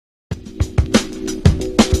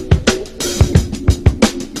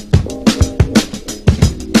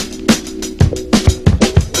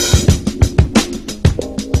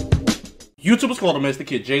YouTube? What's going on, man? It's the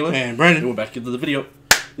kid Jalen. And Brandon. We're back into the video.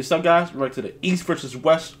 This up, guys. We're right to the East versus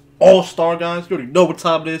West All-Star, guys. You already know what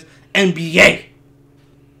time it is. NBA.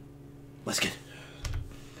 Let's get it.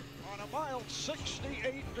 On a mild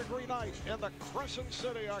 68-degree night in the Crescent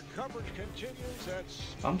City, our coverage continues at...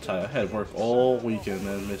 I'm tired. I had work all weekend,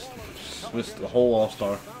 man. Missed the whole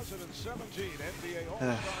All-Star. 2017 NBA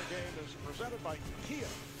All-Star Game is presented by Kia,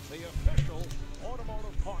 the official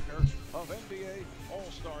automotive partner of NBA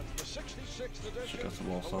All-Stars. The 66th edition, the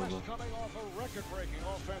West coming off a record-breaking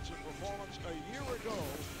offensive performance a year ago.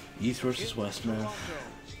 East versus West, man.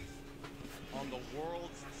 On the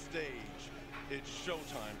world's stage, it's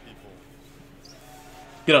showtime, people.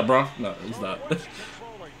 Get up, bro. No, he's not.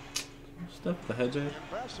 Step the head, Jay.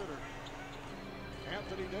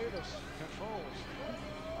 Anthony Davis controls.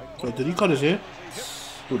 So did he cut his hair?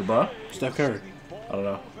 Who, the bro? Steph Curry. I don't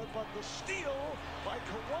know. But the steal by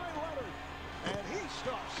Kawhi Leonard, and he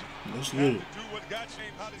stops. Let's get it. Do what got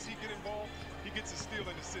Shane. How does he get involved? He gets a steal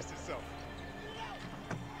and assist himself.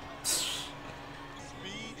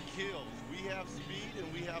 Speed kills. We have speed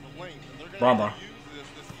and we have length. And they're going to use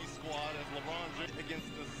this East squad as LeBron James against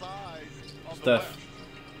the size of the West.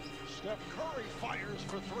 Steph Curry fires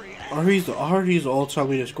for three. I heard he's the all-time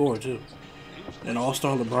leading scorer too. An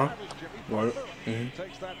all-star LeBron. Right.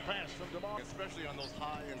 Takes that pass from DeMar. Especially on those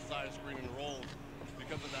high and side screening rolls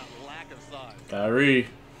because of that lack of size. Kyrie.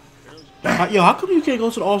 Yo, how come you can't go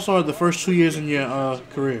to the all-star the first 2 years in your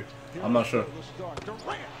career? I'm not sure.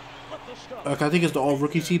 Like, I think it's the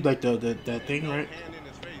all-rookie team, like that thing, right?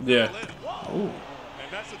 Yeah. Oh.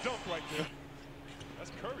 That's a dunk right there.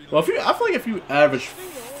 That's Curry. Well, I feel like if you average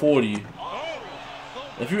 40,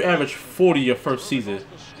 your first season,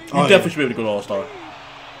 you definitely should be able to go to All-Star.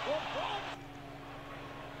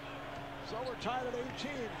 So we're tied at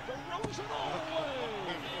 18. DeRozan all the way.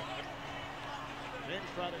 James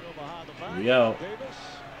trying to go behind the back. We out. Davis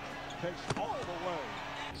takes all the way.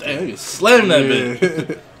 Damn, you slammed that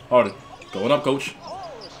bit. Harden. Going up, coach.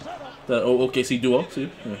 The OKC duo, see?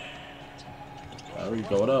 Yeah. Kyrie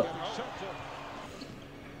going up. Are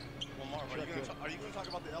you going to talk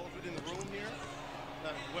about the elephant in the room here?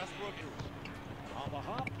 That Westbrook on the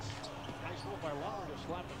hop. Nice move by Leonard to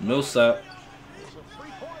slap it. Millsap. It's a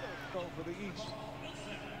three-pointer for the East.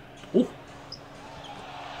 Ooh.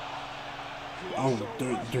 Oh,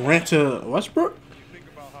 Durant to Westbrook?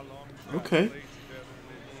 Okay.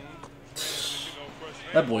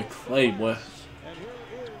 That boy Clay, boy.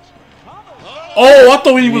 Oh, I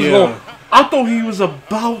thought he was going. I thought he was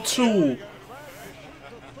about to.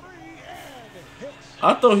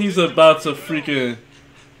 I thought he's about to freaking.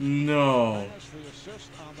 No.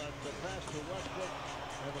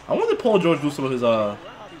 I wonder if Paul George do some of his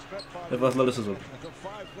athleticism.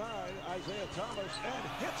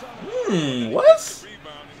 What?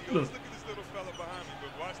 Look at this little fella behind me,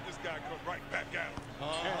 but watch this guy come right back out.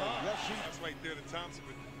 That's right there to Thompson,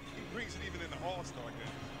 but he brings it even in the All-Star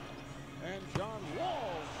game. And John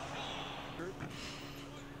Wall.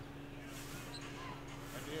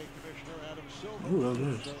 NBA Commissioner Adam Silver. Ooh, that was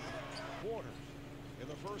nice. Quarter. In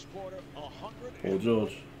the first quarter, 100 Paul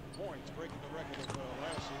George. points, breaking the record of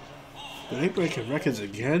last season. Are they breaking records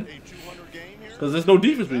again? Because there's no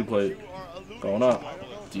defense being played. Going up.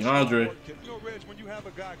 DeAndre. You know, Reg, when you have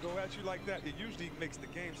a guy go at you like that, it usually makes the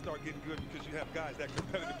game start getting good because you have guys that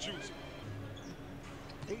competitive juice.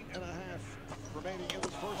 8.5 remaining in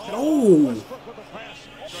this first. Oh!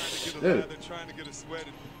 Trying to get a sweat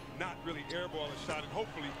and not really airball a shot, and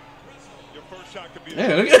hopefully your first shot could be.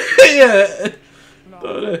 Yeah, look at No,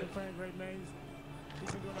 yeah. playing great names.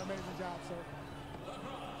 He's been doing an amazing job, so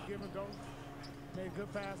give him a go. Made a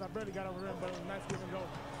good pass. I barely got over him, but it was nice give him a go.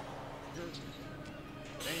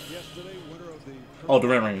 Named yesterday winner of the Oh,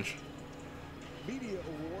 Durant range. Media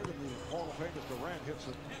Award in the Hall of Fame as Durant hits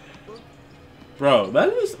it. Bro, that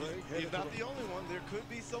is. He's not the only one. There could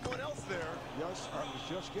be someone else there. Yes, I was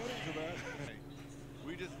just getting to that.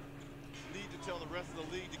 We just need to tell the rest of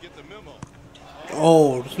the league to get the memo.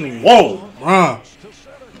 Oh, this nigga. Whoa! Bruh. To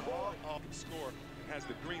center court. Score and has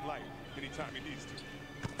the green light anytime he needs to.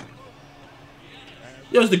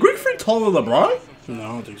 Yo, is the Greek Freak taller than LeBron? No, I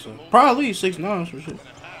don't think so. Probably 6'9" for sure.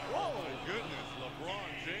 Oh my goodness, LeBron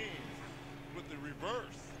James with the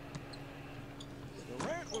reverse.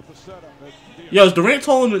 Durant with the setup. Yo, is Durant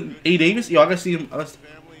taller than A. Davis? Yo, I gotta see him. Family and friends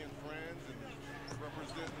and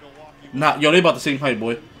represent Milwaukee. Nah, yo, they about the same height,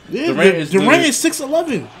 boy. Yeah, Durant is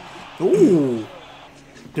 6'11". Ooh.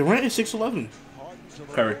 Durant is 6'11".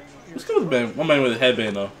 Curry. Let's go with the band. One man with a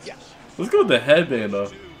headband, though. Yes. Let's go with the headband, though.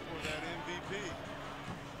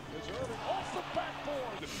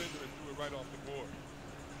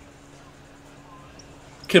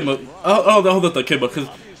 Kimba. Oh, hold up, the Kimba, because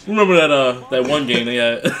remember that one game they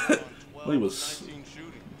had. He was.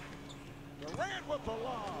 Durant with the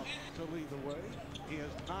lob to lead the way. He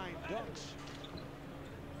has 9 dunks.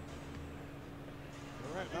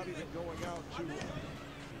 Durant not even going out to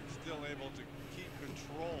Still able to keep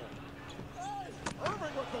control.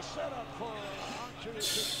 Irving with the setup for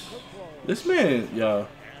Antetokounmpo. This man, yeah,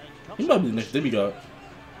 he might be the next demigod.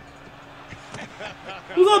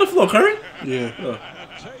 Who's on the floor, Curry? Yeah.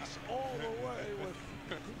 Takes all the way with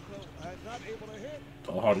Kukoc and not able to hit.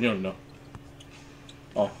 Oh, hard, you don't know.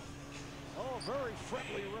 Oh. Oh, very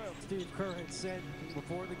friendly rim. Steve Kerr had said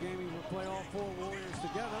before the game he would play all 4 Warriors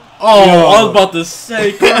together. Oh, I was about to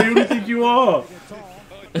say, Curry, who do you think you are? How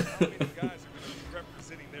many guys are going to be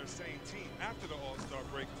representing their same team after the All-Star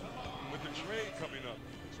break with the trade coming up?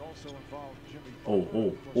 It's also involved Jimmy.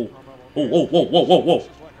 Whoa.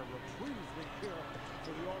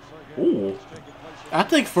 Ooh. I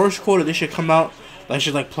think first quarter they should come out. They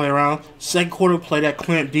should like play around. Second quarter play that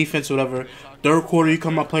clamp defense or whatever. Third quarter you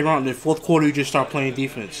come out play around. And then fourth quarter you just start playing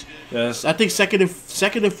defense. Yes. I think second and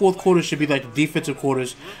fourth quarter should be like the defensive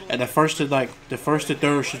quarters, and the first and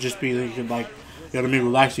third should just be like you know what I mean,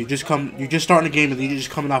 relax. You just starting the game and you're just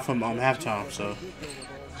coming out from halftime. So.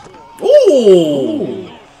 Ooh.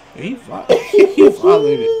 He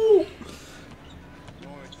violated.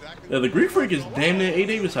 Yeah, the Greek Freak is damn near A.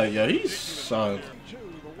 Davis height. Yeah, he's signed.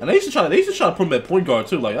 And they used to try to put him at point guard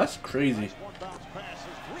too. Like that's crazy.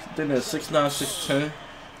 Then at 6'9", 6'10".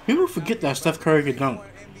 People forget that Steph Curry can dunk.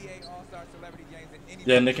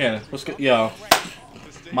 Yeah, Nick Cannon. Let's get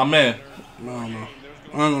my man. No. I ain't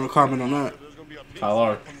gonna comment on that. Kyle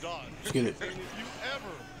Lowry. Let's get it.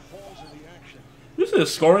 You see the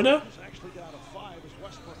scoring there?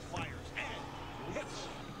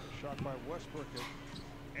 Shot by Westbrook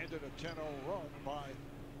and ended a 10-0 run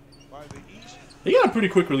by the East. He got a pretty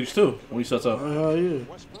quick release too when he sets up. Oh yeah.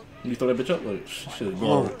 When you throw that bitch up, like shit.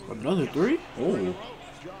 Oh, another 3? Oh.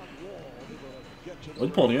 What you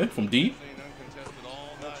pulling in from deep?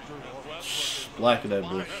 Black in that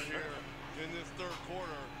bitch. In this third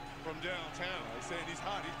quarter from downtown. He's saying he's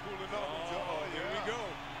hot. He's cooling off. Oh, here we go.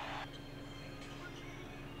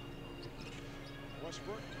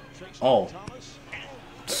 Westbrook, Oh. Thomas.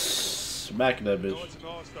 Smacking that bitch. It's an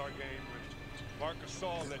all-star game when Marcus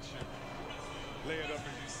Saul lets you lay it up as you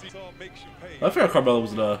see. Saul makes you pay. I figured Carmelo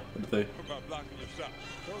was in the thing. About blocking your shot.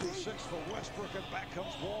 36 for Westbrook, and back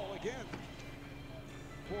comes Wall again.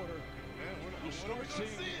 Porter, you start seeing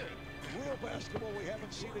real basketball. We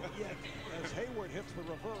haven't seen it yet as Hayward hits the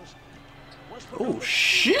reverse. Westbrook Oh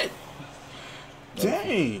shit!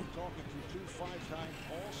 Dang. talking to 2 5-time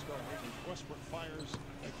All-Stars. Westbrook fires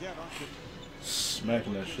again on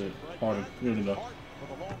Smacking that shit. Harder. You already know. for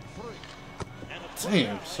the long 3.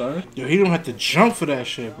 Damn, son. Yo, he don't have to jump for that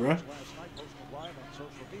shit, bro.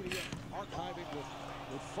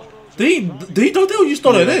 Did he throw that or you just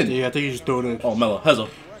throw that in? Yeah, I think he just threw it in. Oh, Melo. Hezo.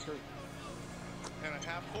 And a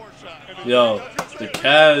half-court shot. Yo, the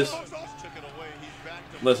Cavs. Took it away. He's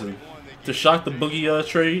back to Listen, to shock the Boogie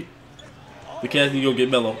trade, the Cavs need to go get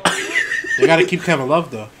Melo. They gotta keep Kevin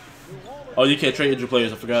Love though. Oh, you can't trade injured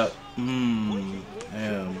players. I forgot. Damn.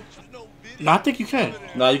 No, I think you can.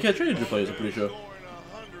 Nah, you can't trade injured players. I'm pretty sure.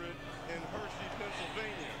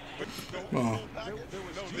 Oh.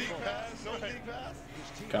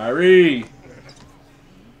 Kyrie.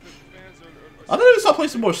 I thought they start playing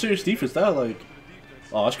some more serious defense. That like,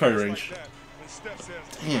 oh, that's Curry range.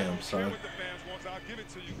 Damn, son.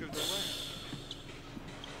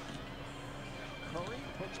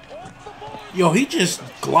 Yo, he just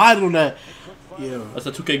glided on that. Yeah. That's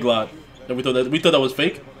a 2K glide. And we thought that was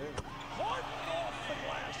fake.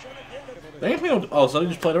 They ain't playing. Oh, so they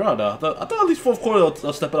just played around now. I thought at least fourth quarter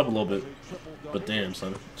they'll step it up a little bit. But damn,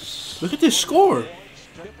 son. Look at this score. This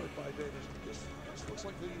looks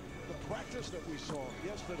like the practice that we saw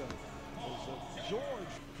yesterday. Was George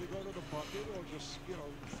to go to the bucket or just,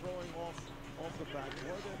 throwing off the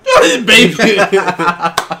backboard. Baby.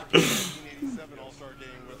 1987 All-Star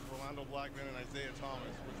game with Rolando Blackman and Isaiah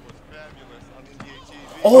Thomas, which was fabulous on NBA TV.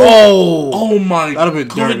 Oh my That'd have been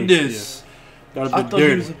dirty. goodness. Yeah. That'd I have thought been he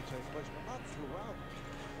dirty. was.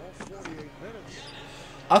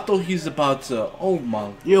 I thought he's about to. Oh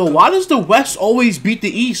my. Yo, why does the West always beat the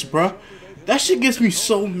East, bro? That shit gets me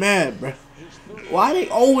so mad, bro. Why they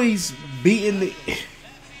always beating the?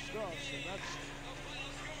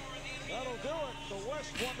 That'll do it. The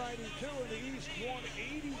West 192 and the East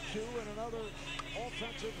 182 and another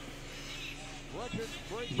offensive record.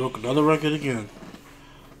 Broke another record again.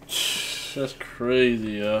 That's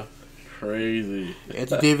crazy, yeah. Crazy.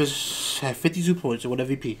 Anthony Davis had 52 points and won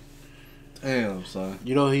MVP. Damn, son.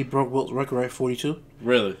 You know he broke Wilt's record, right? 42.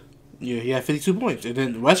 Really? Yeah, he had 52 points, and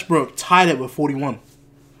then Westbrook tied it with 41.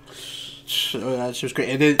 That's just great.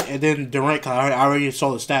 And then Durant, I already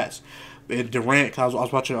saw the stats. And Durant, cause I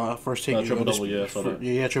was watching first take. Triple double, yeah, I saw that.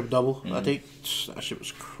 Yeah, triple double. I think that shit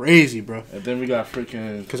was crazy, bro. And then we got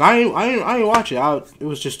freaking. Cause I ain't watch it. It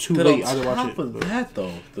was just too late. I didn't watch it. On top of that,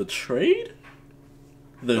 though, the trade.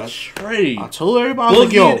 I told everybody, I was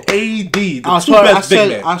like, yo, AD, the two best big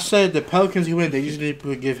men. I said the Pelicans, he win. They just need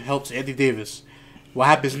to give help to Anthony Davis. What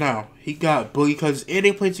happens now? He got Boogie Cousins, and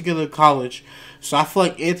they played together in college. So I feel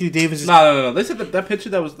like Anthony Davis is... No. They said that picture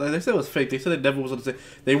they said it was fake. They said it never was on the same...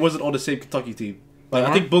 They wasn't on the same Kentucky team. Like,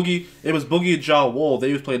 I think it was Boogie and John Wall.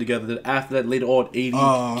 They was playing together. Then after that, later on,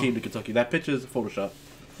 AD came to Kentucky. That picture is a Photoshop.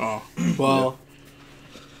 Oh, well...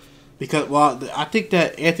 Because, I think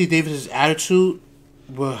that Anthony Davis's attitude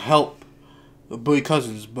will help Boogie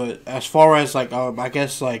Cousins. But as far as, like, I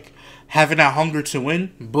guess, like, having that hunger to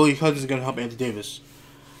win, Boogie Cousins is going to help Anthony Davis.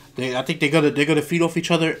 I think they're gonna feed off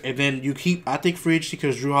each other, and then you keep. I think free agency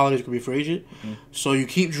because Drew Holiday's gonna be free agent, so you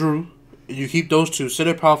keep Drew, and you keep those two.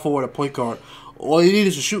 Center power forward, a point guard. All you need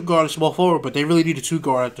is a shoot guard, and a small forward, but they really need a two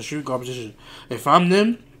guard at the shoot guard position. If I'm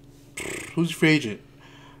them, who's free agent?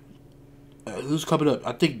 Who's coming up?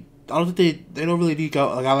 I don't think they don't really need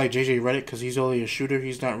a guy like JJ Redick because he's only a shooter.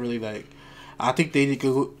 He's not really like. I think they need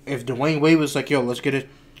to go. If Dwayne Wade was like, yo, let's get a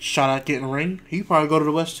shot at getting a ring, he'd probably go to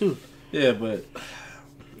the West too. Yeah, but.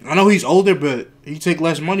 I know he's older, but he take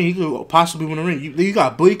less money. He could possibly win a ring. You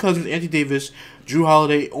got Boogie Cousins, Anthony Davis, Drew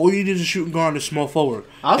Holiday. All you need is a shooting guard and a small forward.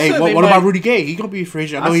 Hey, what about Rudy Gay? He gonna be a free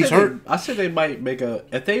agent. I know he's hurt. I said they might make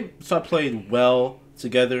if they start playing well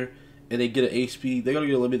together and they get an HP, they're gonna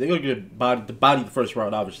get a limit. They're gonna get the body the first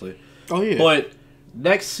round, obviously. Oh yeah. But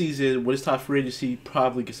next season, when it's time for agency,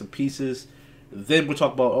 probably get some pieces. Then we'll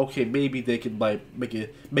talk about maybe they can like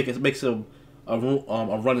make some. A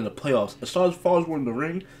run in the playoffs. As far as winning the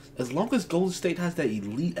ring, as long as Golden State has that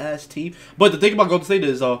elite ass team. But the thing about Golden State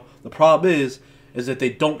is the problem is that they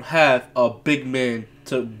don't have a big man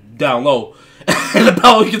to down low. And the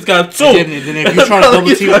Pelicans got two. And then if you try to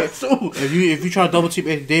double team, if you try to double team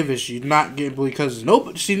Anthony Davis, you're not getting Boogie Cousins.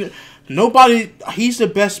 Nobody. He's the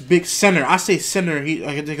best big center. I say center.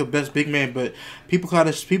 I can think of best big man, but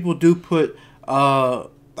people do put. I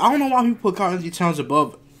don't know why people put Karl Anthony Towns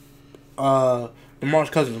above.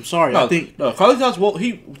 DeMarcus Cousins. I'm sorry. I think Karl Towns. Well,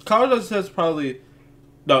 Karl Towns has probably.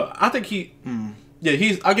 No, I think he.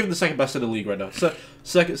 Yeah, I'll give him the second best center in the league right now.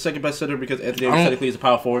 Second best center because Anthony Davis technically is a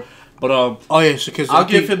power forward. But I'll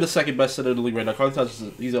give him the second best center in the league right now. Karl Towns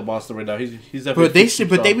he's a monster right now. He's definitely.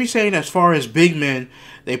 But they be saying as far as big men,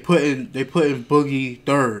 they put in Boogie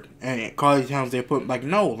third and Karl Towns they put I'm putting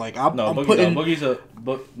Boogie's a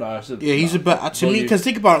he's a to me because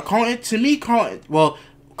think about it.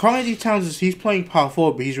 Karl Anthony Towns he's playing power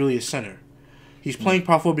forward, but he's really a center. He's playing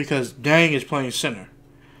power forward because Dang is playing center.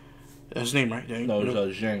 That's his name, right? Dang? No,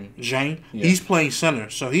 it's Zhang. Zhang? Yeah. He's playing center,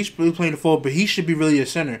 so he's really playing the forward, but he should be really a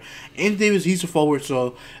center. And Davis, he's a forward,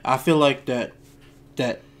 so I feel like that.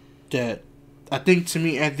 I think to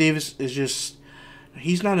me, Anthony Davis is just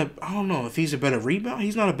he's not a. I don't know if he's a better rebound.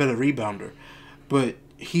 He's not a better rebounder, but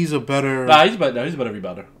he's a better. He's a better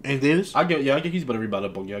rebounder. Anthony Davis? I get he's a better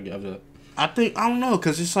rebounder, but I get that. I don't know,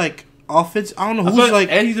 because it's like offense. I don't know who's like.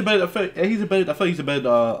 And he's a better. I feel he's a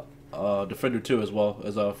better defender too, as well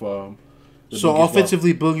as for. So Boogie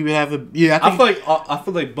offensively, Boogie would have a I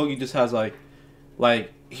feel like Boogie just has like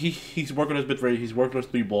he's working on his mid range. He's working on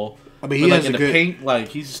his three ball. I mean, he has in a the good paint. Like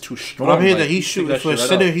he's just too strong. But I'm hearing that he's shooting for a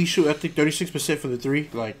center. He shoot I think 36% for the three.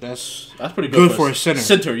 Like that's pretty good for a center.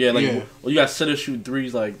 Center, yeah. Well, you got center shooting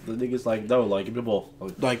threes. Like the niggas no, give me the ball.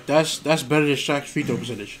 Like that's better than Shaq's free throw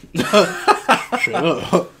percentage. Shut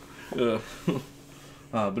up. Yeah.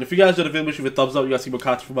 But if you guys did the video, make sure you give a thumbs up. You guys see more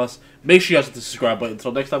content from us. Make sure you guys hit the subscribe button.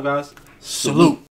 Until next time, guys. Salute.